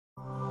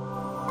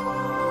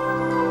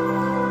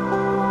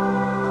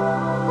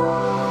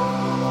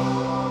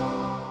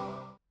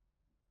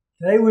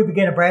Today we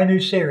begin a brand new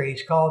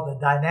series called The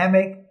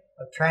Dynamic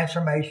of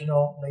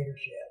Transformational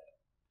Leadership.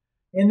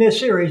 In this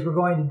series, we're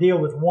going to deal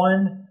with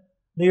one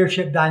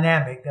leadership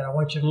dynamic that I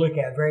want you to look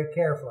at very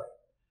carefully.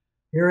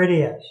 Here it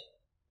is.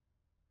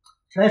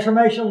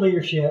 Transformational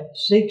leadership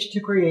seeks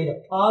to create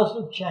a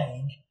positive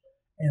change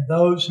in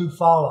those who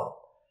follow.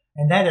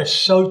 And that is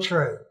so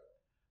true.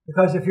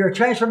 Because if you're a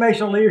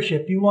transformational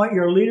leadership, you want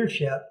your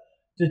leadership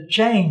to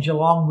change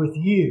along with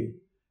you.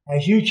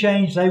 As you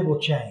change, they will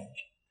change.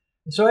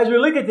 And so as we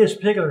look at this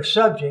particular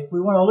subject,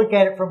 we want to look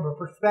at it from a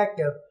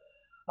perspective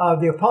of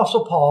the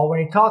Apostle Paul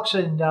when he talks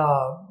in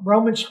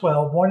Romans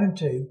 12, 1 and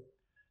 2.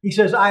 He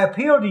says, I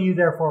appeal to you,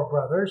 therefore,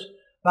 brothers,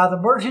 by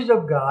the mercies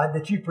of God,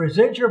 that you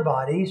present your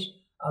bodies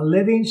a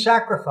living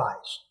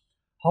sacrifice,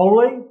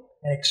 holy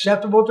and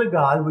acceptable to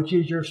God, which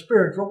is your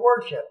spiritual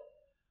worship.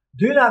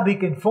 Do not be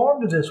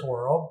conformed to this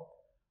world,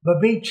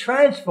 but be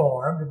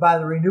transformed by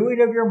the renewing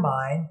of your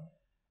mind,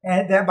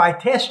 and that by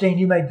testing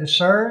you may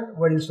discern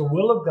what is the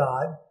will of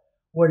God,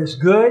 what is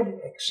good,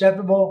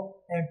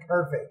 acceptable, and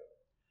perfect.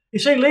 You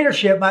see,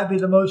 leadership might be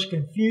the most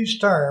confused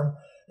term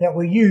that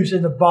we use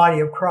in the body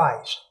of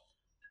Christ.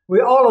 We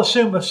all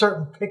assume a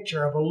certain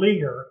picture of a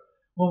leader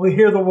when we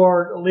hear the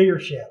word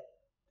leadership.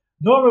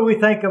 Normally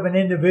we think of an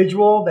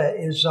individual that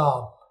is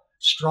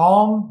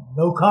strong,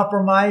 no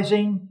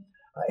compromising,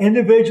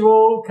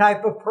 individual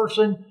type of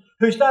person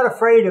who's not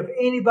afraid of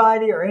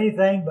anybody or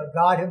anything but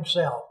God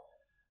Himself.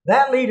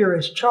 That leader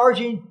is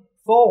charging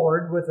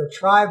forward with a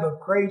tribe of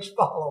crazed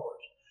followers.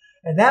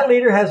 And that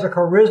leader has a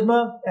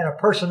charisma and a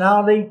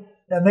personality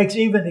that makes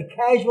even the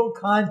casual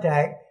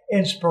contact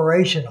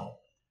inspirational.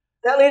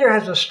 That leader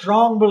has a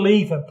strong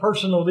belief in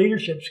personal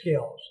leadership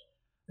skills.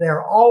 They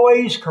are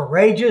always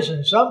courageous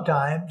and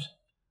sometimes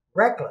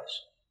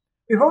reckless.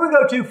 Before we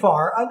go too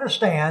far,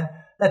 understand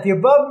that the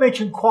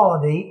above-mentioned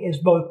quality is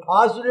both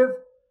positive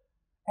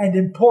and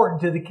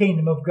important to the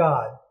kingdom of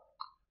God.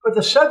 But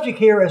the subject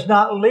here is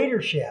not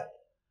leadership.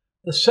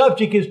 The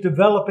subject is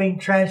developing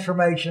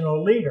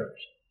transformational leaders.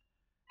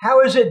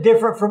 How is it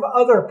different from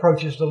other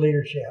approaches to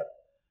leadership?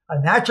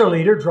 A natural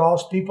leader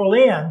draws people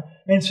in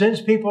and sends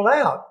people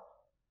out.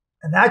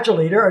 A natural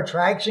leader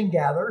attracts and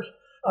gathers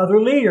other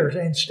leaders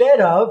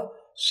instead of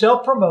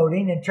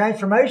self-promoting, and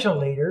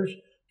transformational leaders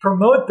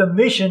promote the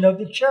mission of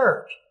the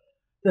church.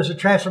 Does a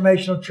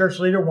transformational church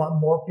leader want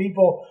more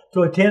people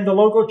to attend the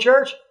local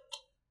church?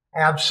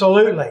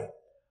 Absolutely.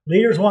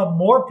 Leaders want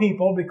more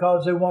people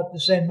because they want to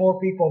send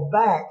more people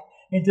back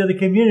into the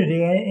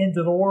community and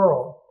into the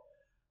world.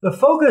 The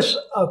focus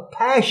of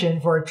passion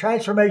for a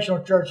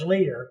transformational church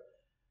leader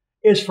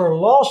is for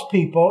lost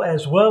people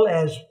as well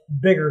as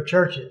bigger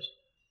churches.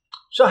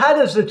 So how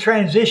does the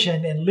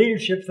transition in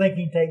leadership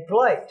thinking take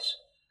place?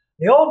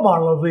 The old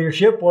model of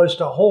leadership was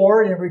to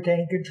hoard and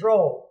retain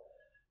control.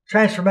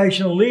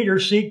 Transformational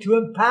leaders seek to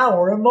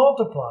empower and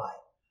multiply.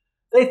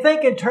 They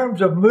think in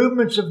terms of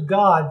movements of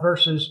God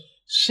versus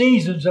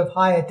seasons of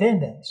high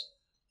attendance.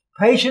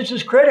 Patience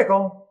is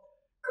critical.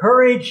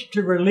 Courage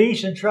to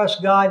release and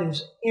trust God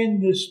is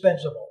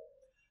indispensable.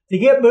 To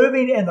get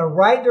moving in the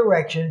right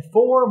direction,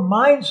 4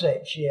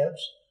 mindset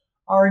shifts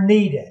are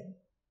needed.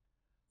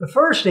 The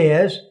first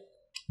is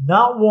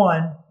not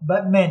one,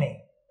 but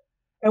many.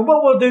 And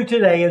what we'll do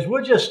today is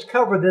we'll just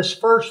cover this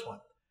first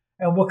one,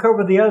 and we'll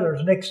cover the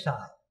others next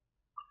time.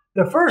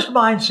 The first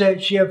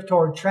mindset shift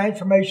toward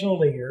transformational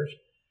leaders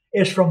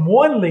is from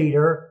one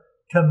leader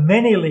to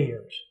many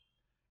leaders.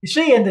 You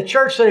see, in the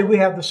church today, we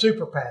have the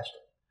super pastor.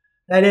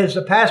 That is,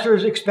 the pastor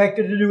is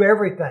expected to do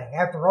everything.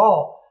 After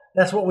all,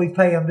 that's what we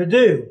pay him to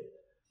do.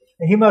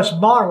 And he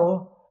must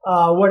model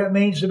what it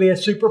means to be a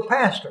super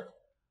pastor.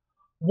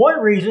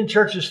 One reason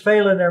churches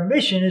fail in their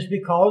mission is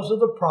because of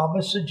the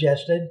promise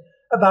suggested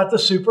about the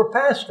super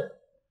pastor.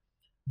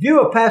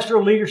 View of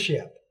pastoral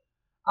leadership.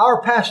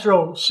 Our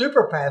pastoral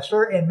super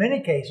pastor, in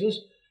many cases,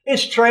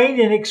 is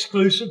trained in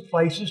exclusive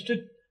places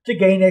to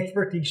gain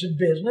expertise in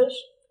business,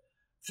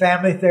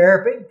 family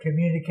therapy,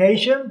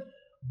 communication,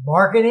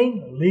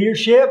 marketing,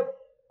 leadership,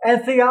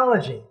 and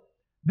theology.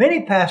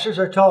 Many pastors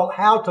are taught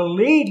how to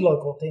lead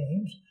local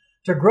teams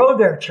to grow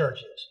their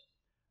churches.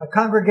 A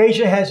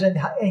congregation has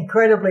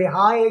incredibly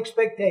high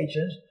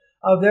expectations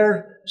of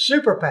their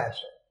super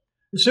pastor.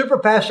 The super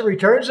pastor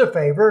returns the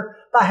favor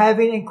by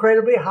having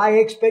incredibly high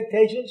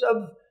expectations of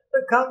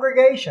the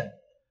congregation.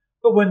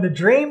 But when the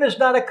dream is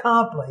not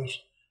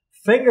accomplished,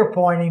 finger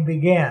pointing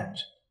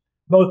begins.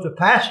 Both the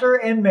pastor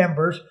and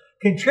members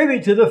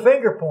contribute to the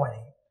finger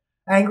pointing.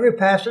 Angry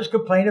pastors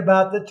complain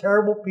about the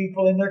terrible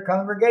people in their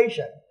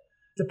congregation.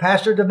 The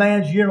pastor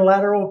demands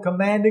unilateral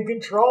command and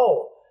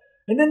control.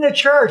 And then the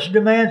church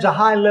demands a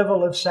high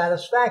level of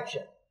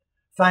satisfaction,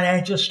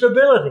 financial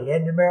stability,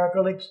 and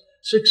numerical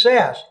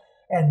success.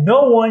 And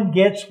no one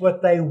gets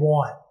what they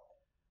want.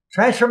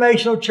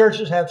 Transformational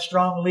churches have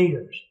strong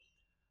leaders.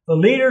 The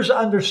leaders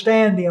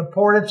understand the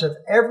importance of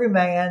every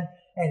man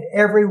and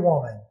every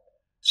woman.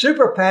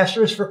 Super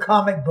pastors for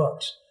comic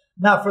books,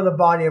 not for the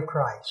body of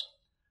Christ.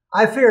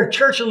 I fear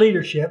church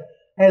leadership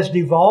has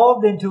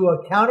devolved into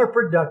a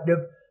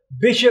counterproductive,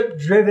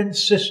 bishop-driven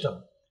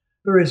system.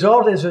 The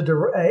result is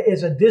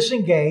a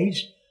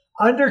disengaged,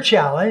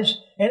 under-challenged,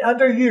 and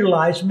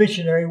underutilized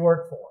missionary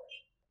workforce.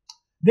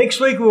 Next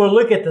week, we will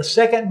look at the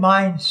second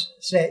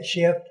mindset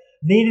shift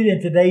needed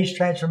in today's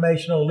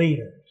transformational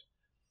leaders.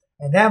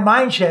 And that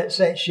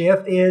mindset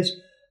shift is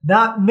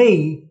not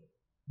me,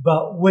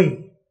 but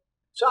we.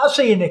 So I'll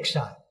see you next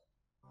time.